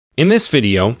In this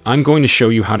video, I'm going to show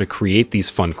you how to create these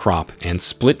fun crop and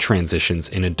split transitions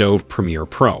in Adobe Premiere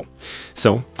Pro.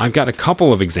 So I've got a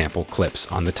couple of example clips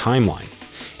on the timeline.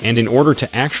 And in order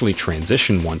to actually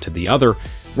transition one to the other,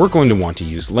 we're going to want to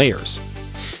use layers.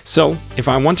 So if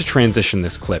I want to transition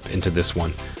this clip into this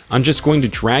one, I'm just going to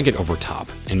drag it over top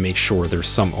and make sure there's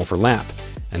some overlap,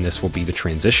 and this will be the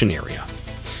transition area.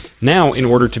 Now, in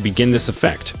order to begin this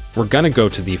effect, we're going to go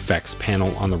to the Effects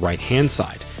panel on the right-hand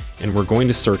side, and we're going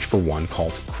to search for one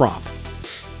called Crop.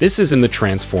 This is in the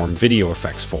Transform Video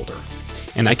Effects folder,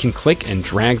 and I can click and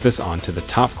drag this onto the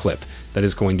top clip that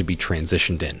is going to be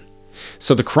transitioned in.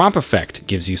 So the crop effect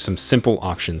gives you some simple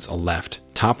options: a left,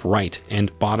 top right,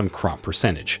 and bottom crop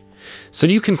percentage. So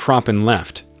you can crop in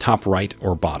left, top right,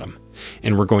 or bottom.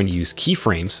 And we're going to use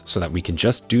keyframes so that we can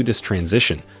just do this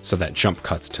transition so that jump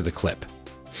cuts to the clip.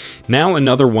 Now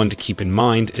another one to keep in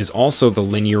mind is also the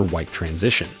linear wipe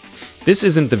transition. This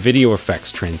isn't the video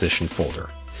effects transition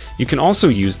folder. You can also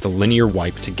use the linear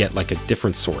wipe to get like a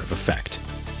different sort of effect.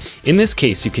 In this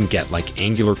case, you can get like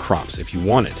angular crops if you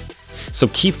wanted. So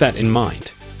keep that in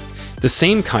mind. The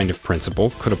same kind of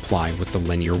principle could apply with the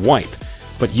linear wipe,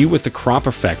 but with the crop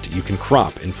effect, you can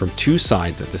crop in from two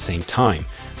sides at the same time,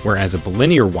 whereas a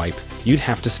linear wipe, you'd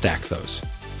have to stack those.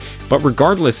 But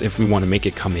regardless if we want to make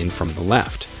it come in from the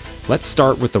left, let's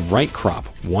start with the right crop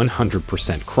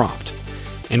 100% cropped.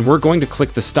 And we're going to click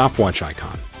the stopwatch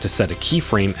icon to set a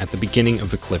keyframe at the beginning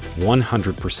of the clip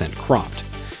 100% cropped.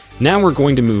 Now we're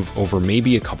going to move over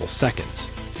maybe a couple seconds,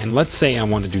 and let's say I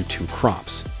want to do 2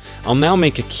 crops. I'll now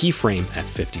make a keyframe at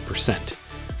 50%.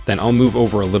 Then I'll move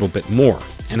over a little bit more,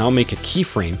 and I'll make a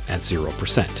keyframe at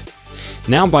 0%.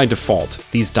 Now by default,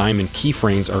 these diamond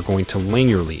keyframes are going to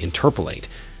linearly interpolate,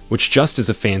 which just is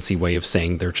a fancy way of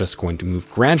saying they're just going to move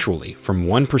gradually from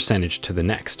one percentage to the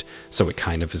next, so it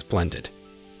kind of is blended.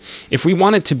 If we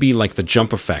want it to be like the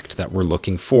jump effect that we're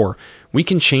looking for, we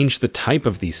can change the type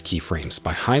of these keyframes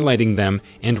by highlighting them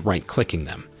and right-clicking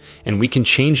them, and we can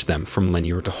change them from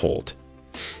linear to hold.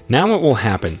 Now what will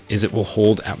happen is it will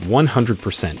hold at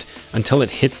 100% until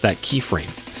it hits that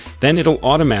keyframe. Then it'll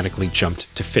automatically jump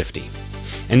to 50.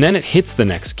 And then it hits the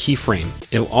next keyframe,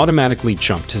 it'll automatically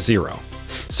jump to 0.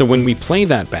 So when we play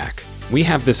that back, we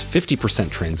have this 50%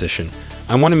 transition.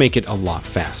 I want to make it a lot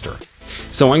faster.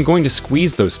 So I'm going to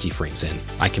squeeze those keyframes in.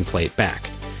 I can play it back.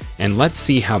 And let's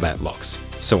see how that looks.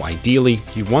 So ideally,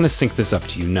 you want to sync this up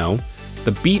to,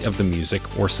 the beat of the music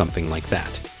or something like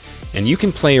that. And you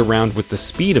can play around with the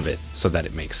speed of it so that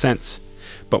it makes sense.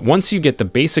 But once you get the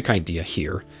basic idea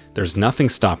here, there's nothing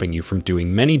stopping you from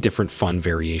doing many different fun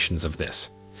variations of this.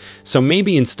 So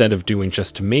maybe instead of doing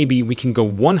just maybe, we can go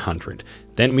 100,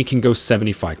 then we can go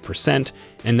 75%,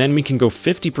 and then we can go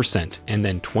 50%, and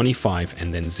then 25,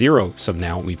 and then 0. So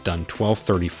now we've done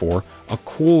 1234, a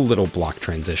cool little block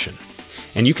transition.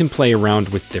 And you can play around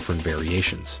with different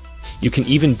variations. You can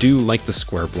even do like the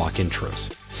square block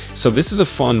intros. So this is a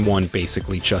fun one,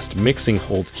 basically just mixing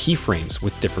hold keyframes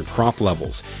with different crop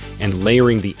levels and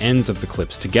layering the ends of the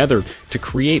clips together to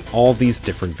create all these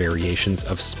different variations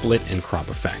of split and crop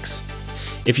effects.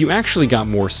 If you actually got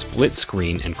more split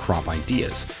screen and crop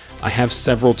ideas, I have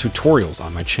several tutorials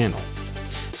on my channel.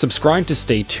 Subscribe to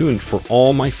stay tuned for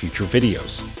all my future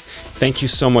videos. Thank you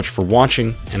so much for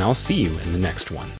watching, and I'll see you in the next one.